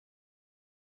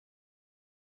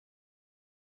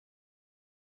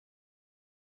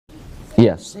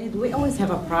Yes. Said, we always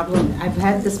have a problem. I've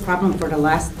had this problem for the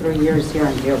last 3 years here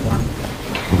in Dearborn.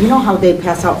 You know how they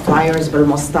pass out flyers, but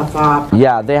Mustafa?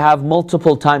 Yeah, they have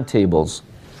multiple timetables.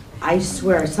 I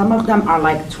swear, some of them are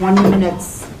like 20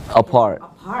 minutes Apart.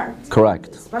 Correct.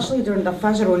 Especially during the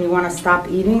Fajr when you want to stop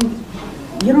eating.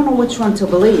 You don't know which one to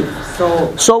believe.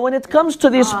 So when it comes to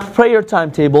these prayer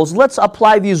timetables, let's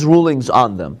apply these rulings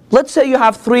on them. Let's say you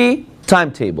have 3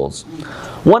 timetables.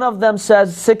 One of them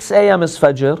says 6 a.m. is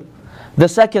Fajr. The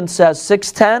second says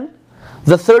 6:10.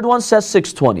 The third one says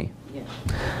 6:20. Yeah.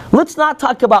 Let's not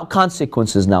talk about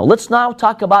consequences now. Let's now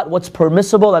talk about what's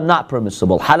permissible and not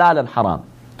permissible, halal and haram.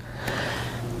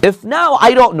 If now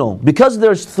I don't know, because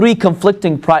there's 3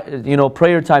 conflicting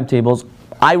prayer timetables,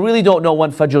 I really don't know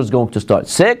when Fajr is going to start.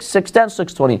 6, 6:10,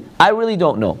 6:20. I really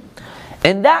don't know.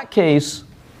 In that case,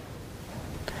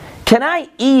 can I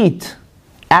eat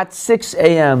at 6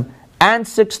 a.m. and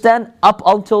 6:10 up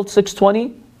until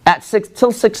 6:20? At 6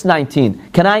 till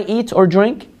 6:19. Can I eat or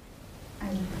drink?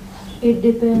 It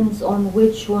depends on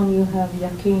which one you have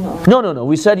yaqeen on. No.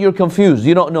 We said you're confused.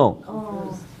 You don't know.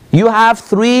 Oh. You have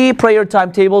 3 prayer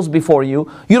timetables before you.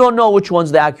 You don't know which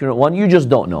one's the accurate one. You just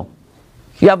don't know.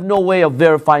 You have no way of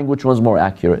verifying which one's more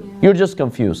accurate. Yeah. You're just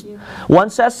confused. Yeah. One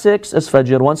says 6 is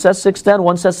Fajr, one says 6:10,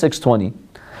 one says 6:20.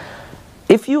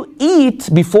 If you eat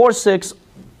before 6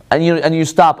 and you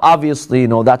stop, obviously,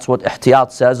 that's what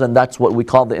ihtiyat says, and that's what we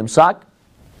call the imsak.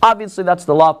 Obviously, that's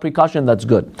the law of precaution, that's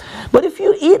good. But if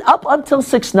you eat up until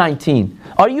 6:19,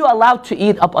 are you allowed to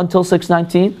eat up until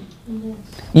 6:19? Yes.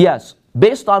 Yes.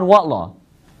 Based on what law?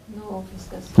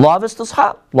 Law of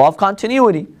istishab, law of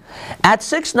continuity. At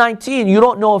 6:19, you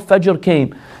don't know if Fajr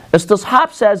came.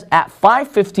 Istishab says at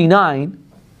 5:59,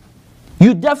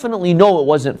 you definitely know it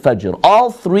wasn't Fajr. All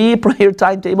 3 prayer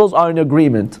timetables are in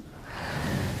agreement.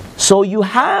 So you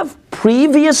have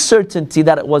previous certainty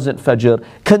that it wasn't Fajr.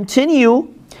 Continue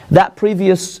that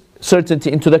previous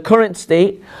certainty into the current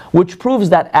state, which proves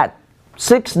that at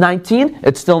 6:19,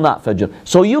 it's still not Fajr.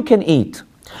 So you can eat.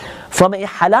 From a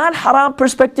halal haram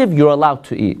perspective, you're allowed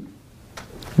to eat.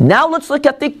 Now let's look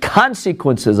at the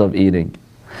consequences of eating.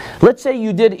 Let's say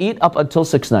you did eat up until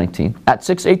 6:19. At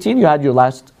 6:18, you had your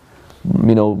last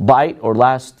bite or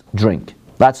last drink,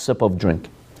 last sip of drink.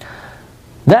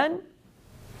 Then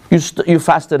you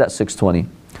fasted at 6:20.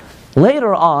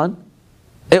 Later on,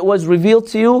 it was revealed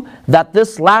to you that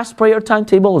this last prayer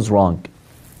timetable is wrong.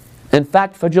 In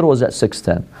fact, Fajr was at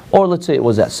 6:10, or let's say it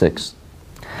was at 6.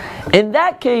 In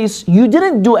that case, you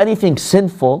didn't do anything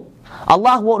sinful.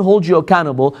 Allah won't hold you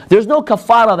accountable. There's no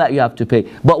kafara that you have to pay.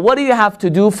 But what do you have to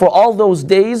do for all those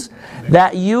days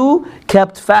that you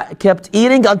kept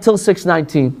eating until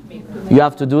 6:19? You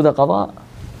have to do the qada.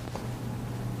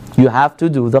 You have to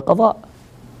do the qada.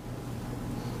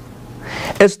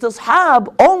 Istishab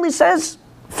only says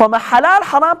from a halal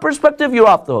haram perspective, you're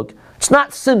off the hook. It's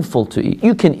not sinful to eat.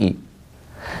 You can eat.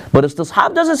 But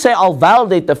istishab doesn't say, I'll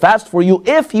validate the fast for you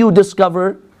if you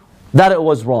discover that it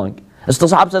was wrong.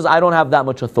 Istishab says, I don't have that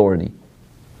much authority.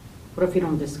 What if you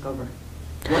don't discover?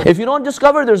 If you don't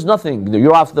discover, there's nothing.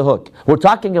 You're off the hook. We're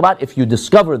talking about if you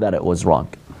discover that it was wrong.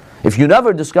 If you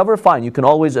never discover, fine. You can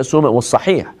always assume it was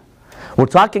sahih. We're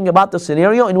talking about the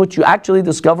scenario in which you actually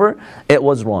discover it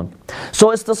was wrong. So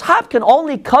istishab can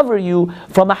only cover you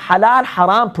from a halal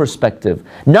haram perspective,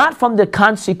 not from the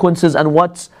consequences and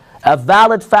what's a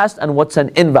valid fast and what's an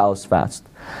invalid fast.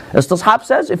 Istishab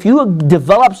says, if you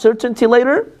develop certainty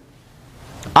later,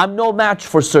 I'm no match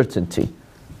for certainty.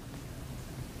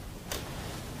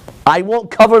 I won't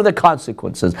cover the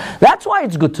consequences. That's why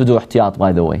it's good to do ihtiyat,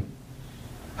 by the way.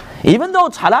 Even though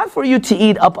it's halal for you to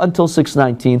eat up until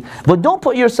 6:19, but don't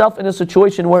put yourself in a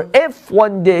situation where if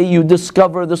one day you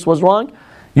discover this was wrong,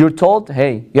 you're told,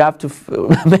 hey, you have to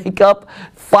make up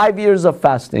 5 years of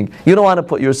fasting. You don't want to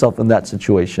put yourself in that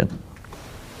situation.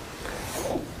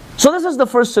 So this is the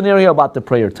first scenario about the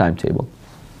prayer timetable.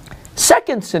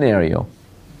 Second scenario.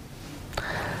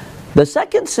 The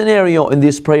second scenario in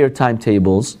these prayer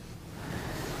timetables,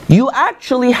 you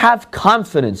actually have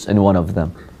confidence in one of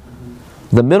them.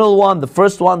 The middle one, the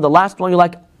first one, the last one, you're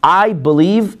like, I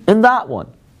believe in that one.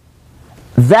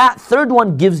 That third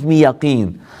one gives me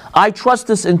yaqeen. I trust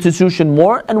this institution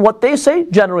more, and what they say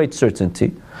generates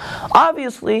certainty.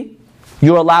 Obviously,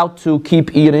 you're allowed to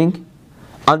keep eating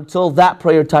until that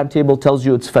prayer timetable tells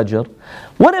you it's Fajr.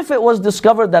 What if it was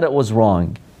discovered that it was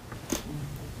wrong?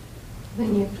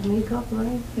 Then you have to make up,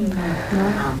 right?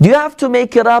 No. Do you have to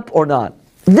make it up or not?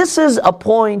 This is a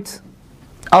point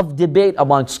of debate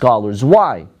among scholars.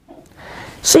 Why?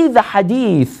 See, the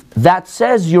hadith that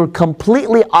says you're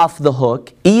completely off the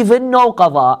hook, even no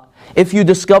qada, if you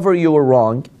discover you were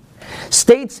wrong,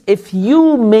 states if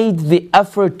you made the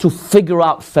effort to figure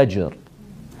out Fajr.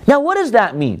 Now what does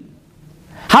that mean?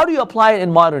 How do you apply it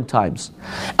in modern times?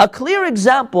 A clear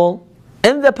example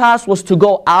in the past was to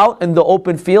go out in the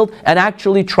open field and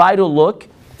actually try to look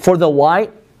for the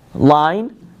white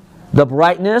line, the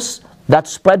brightness that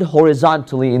spread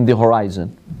horizontally in the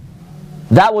horizon.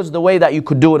 That was the way that you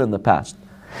could do it in the past.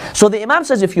 So the Imam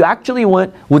says if you actually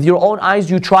went with your own eyes,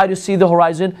 you try to see the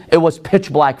horizon, it was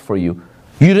pitch black for you.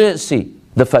 You didn't see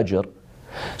the Fajr.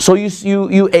 So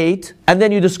you ate, and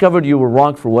then you discovered you were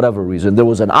wrong for whatever reason. There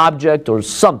was an object or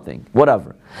something,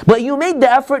 whatever. But you made the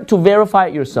effort to verify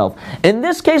it yourself. In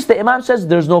this case, the Imam says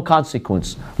there's no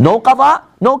consequence. No qada,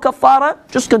 no kafara,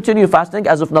 just continue fasting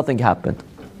as if nothing happened.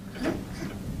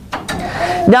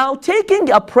 Now, taking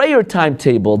a prayer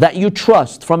timetable that you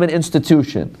trust from an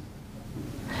institution,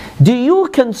 do you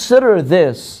consider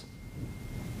this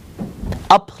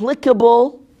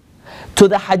applicable to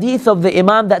the hadith of the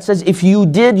Imam that says if you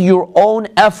did your own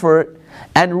effort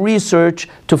and research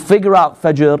to figure out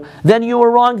Fajr, then you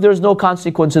were wrong, there's no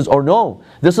consequences? Or no,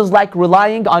 this is like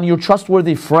relying on your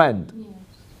trustworthy friend,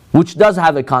 which does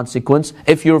have a consequence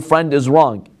if your friend is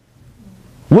wrong.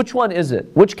 Which one is it?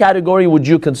 Which category would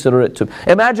you consider it to?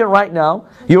 Imagine right now,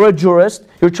 you're a jurist,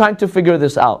 you're trying to figure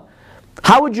this out.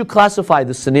 How would you classify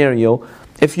this scenario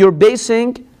if you're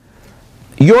basing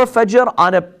your Fajr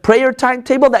on a prayer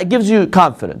timetable that gives you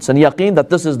confidence and yaqeen that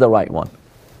this is the right one?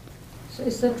 So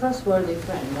it's a trustworthy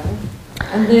friend, right?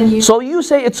 And then so you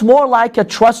say it's more like a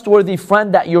trustworthy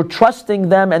friend that you're trusting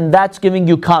them and that's giving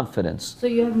you confidence. So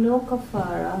you have no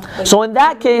kafara. So in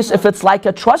that case, if it's like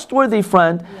a trustworthy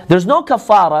friend, there's no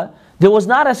kafara, there was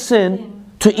not a sin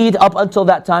to eat up until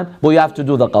that time, but you have to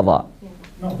do the qada.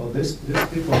 No, but this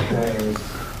people are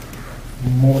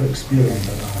more experienced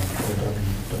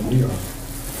than we are.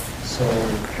 So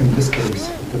in this case,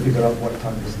 to figure out what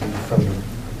time is the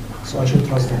Fajr, so I should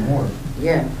trust them more.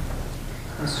 Yeah,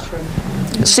 that's true.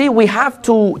 See, we have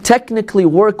to technically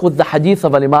work with the hadith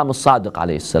of Imam al-Sadiq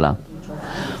alayhi salam.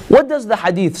 What does the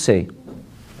hadith say?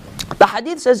 The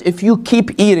hadith says if you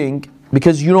keep eating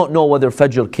because you don't know whether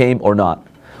Fajr came or not.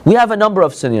 We have a number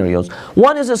of scenarios.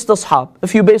 One is istishab.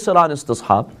 If you base it on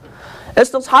istishab.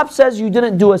 Istishab says you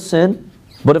didn't do a sin,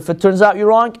 but if it turns out you're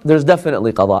wrong, there's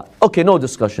definitely qada. Okay, no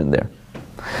discussion there.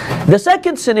 The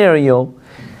second scenario,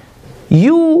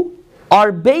 you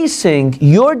are basing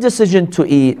your decision to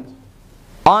eat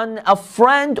on a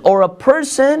friend or a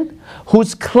person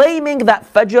who's claiming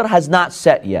that Fajr has not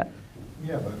set yet.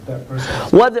 Yeah, but that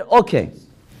person... Okay.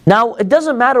 Now, it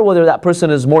doesn't matter whether that person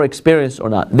is more experienced or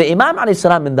not. The Imam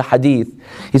ﷺ in the hadith,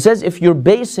 he says if you're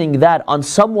basing that on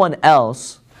someone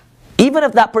else, even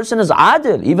if that person is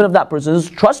adil, even if that person is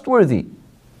trustworthy,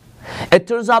 it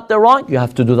turns out they're wrong, you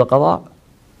have to do the qada.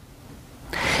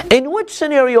 In which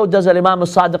scenario does Imam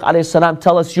al-Sadiq ﷺ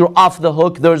tell us you're off the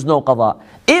hook, there's no qada?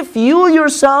 If you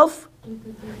yourself,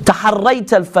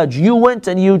 taharrayt al-fajr, you went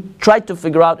and you tried to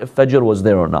figure out if Fajr was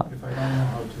there or not. If I don't know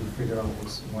how to figure out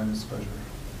when is Fajr.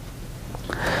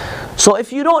 So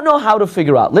if you don't know how to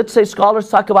figure out, let's say scholars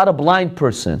talk about a blind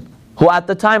person who at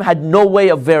the time had no way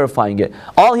of verifying it.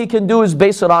 All he can do is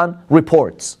base it on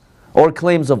reports or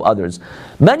claims of others.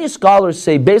 Many scholars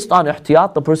say based on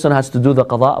ihtiyat, the person has to do the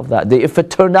qada of that day if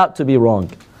it turned out to be wrong.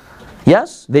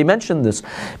 Yes, they mention this.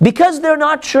 Because they're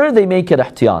not sure, they make it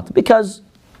ihtiyat. Because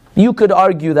you could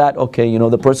argue that, okay, you know,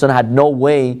 the person had no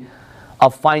way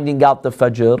of finding out the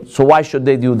Fajr, so why should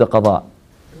they do the qada?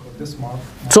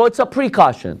 So it's a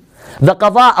precaution. The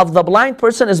qada of the blind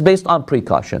person is based on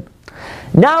precaution.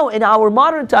 Now in our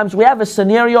modern times we have a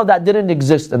scenario that didn't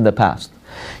exist in the past.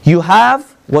 You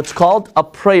have what's called a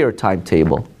prayer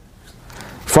timetable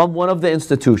from one of the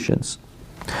institutions.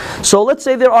 So let's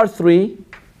say there are three,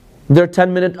 they're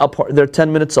 10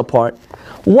 minutes apart.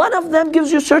 One of them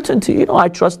gives you certainty. You know, I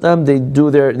trust them, they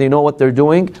know what they're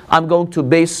doing. I'm going to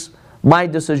base my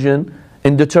decision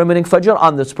in determining Fajr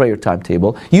on this prayer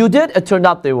timetable. You did, it turned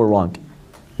out they were wrong.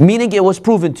 Meaning it was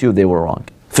proven to you they were wrong.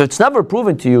 If it's never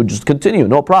proven to you, just continue,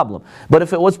 no problem. But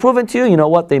if it was proven to you, you know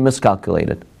what? They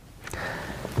miscalculated.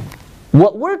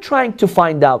 What we're trying to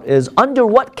find out is under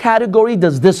what category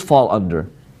does this fall under?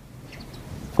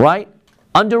 Right?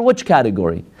 Under which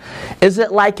category? Is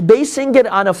it like basing it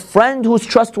on a friend who's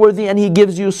trustworthy and he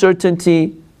gives you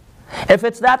certainty? If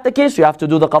it's that the case, you have to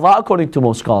do the qada according to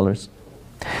most scholars.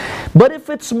 But if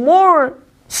it's more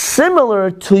similar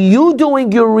to you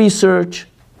doing your research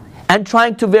and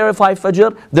trying to verify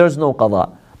Fajr, there's no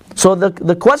qada. So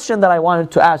the question that I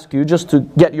wanted to ask you, just to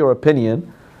get your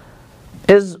opinion,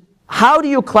 is how do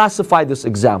you classify this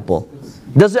example?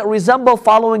 Does it resemble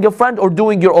following a friend or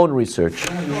doing your own research?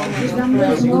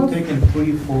 Because you've taken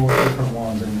 3, 4 different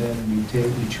ones, and then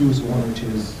you choose one which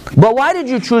is... But why did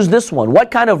you choose this one?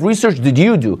 What kind of research did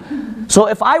you do? So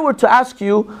if I were to ask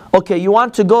you, okay, you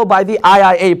want to go by the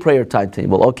IIA prayer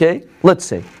timetable, okay? Let's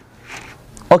say.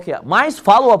 Okay, my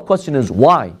follow-up question is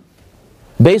why?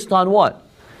 Based on what?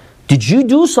 Did you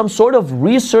do some sort of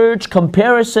research,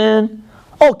 comparison?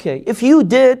 Okay, if you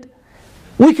did,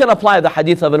 we can apply the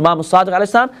hadith of Imam al-Sadiq alayhi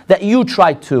salam that you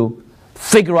tried to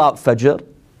figure out Fajr.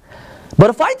 But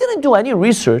if I didn't do any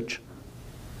research,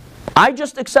 I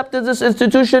just accepted this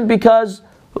institution because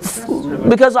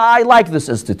I like this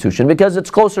institution, because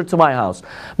it's closer to my house,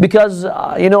 because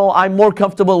I'm more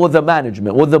comfortable with the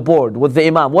management, with the board, with the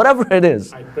imam, whatever it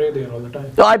is. I pray there all the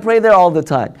time. I pray there all the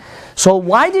time. So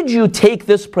why did you take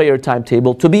this prayer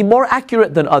timetable to be more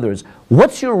accurate than others?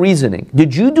 What's your reasoning?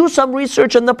 Did you do some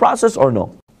research in the process or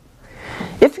no?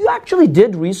 If you actually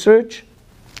did research,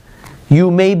 you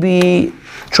maybe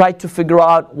tried to figure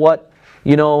out what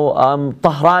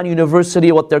Tehran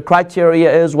University, what their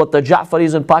criteria is, what the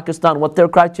Ja'faris in Pakistan, what their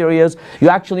criteria is. You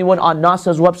actually went on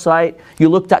NASA's website, you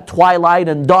looked at twilight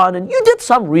and dawn, and you did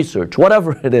some research,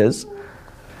 whatever it is.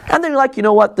 And then you're like, you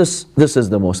know what, this is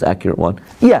the most accurate one.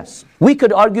 Yes, we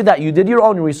could argue that you did your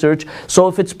own research, so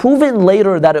if it's proven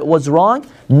later that it was wrong,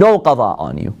 no qada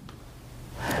on you.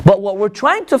 But what we're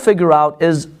trying to figure out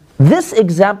is this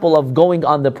example of going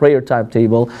on the prayer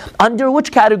timetable, under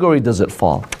which category does it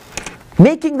fall?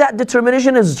 Making that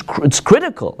determination it's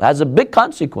critical, has a big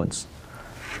consequence.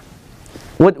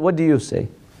 What do you say?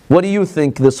 What do you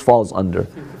think this falls under?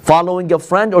 Following a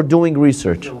friend or doing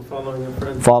research? No, following a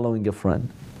friend. Following a friend.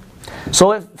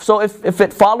 So if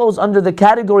it follows under the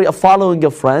category of following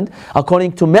a friend,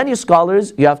 according to many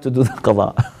scholars, you have to do the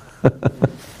qada.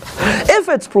 If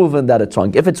it's proven that it's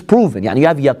wrong, if it's proven, you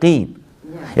have yaqeen.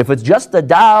 If it's just a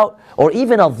doubt or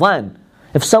even a dhann,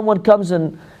 if someone comes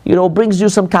and brings you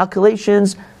some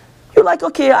calculations, you're like,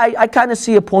 okay, I kind of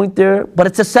see a point there, but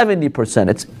it's a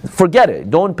 70%. Forget it.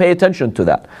 Don't pay attention to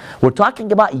that. We're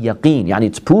talking about yaqeen.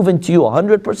 It's proven to you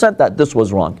 100% that this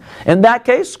was wrong. In that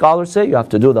case, scholars say you have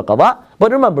to do the qada.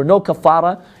 But remember, no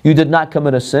kafara. You did not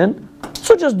commit a sin.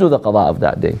 So just do the qada of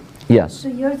that day. Yes. So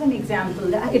here's an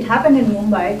example. It happened in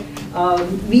Mumbai.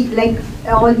 We, like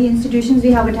all the institutions,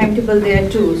 we have a timetable there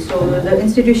too. So the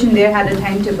institution there had a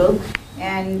timetable,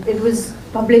 and it was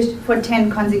published for 10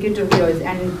 consecutive years,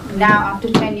 and now after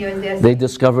 10 years they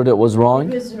discovered it was wrong?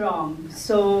 It was wrong.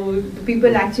 So the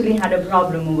people actually had a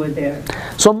problem over there.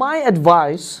 So my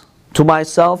advice to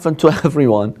myself and to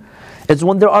everyone is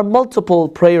when there are multiple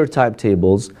prayer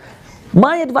timetables,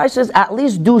 my advice is at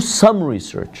least do some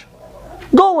research.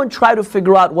 Go and try to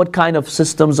figure out what kind of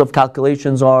systems of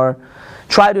calculations are.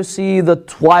 Try to see the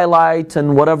twilight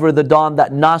and whatever the dawn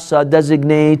that NASA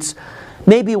designates.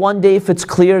 Maybe one day if it's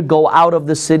clear, go out of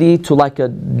the city to like a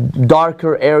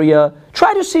darker area.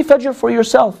 Try to see Fajr for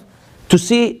yourself to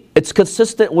see it's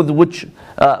consistent with which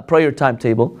prayer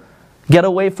timetable. Get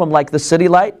away from like the city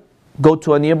light, go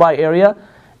to a nearby area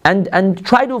and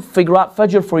try to figure out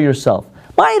Fajr for yourself.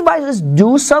 My advice is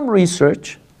do some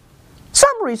research,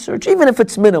 even if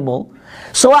it's minimal.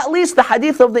 So at least the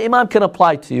hadith of the Imam can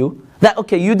apply to you. That,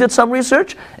 okay, you did some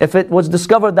research. If it was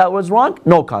discovered that was wrong,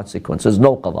 no consequences,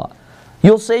 no qada.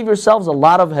 You'll save yourselves a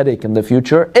lot of headache in the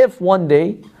future if one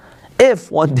day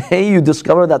you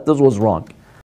discover that this was wrong.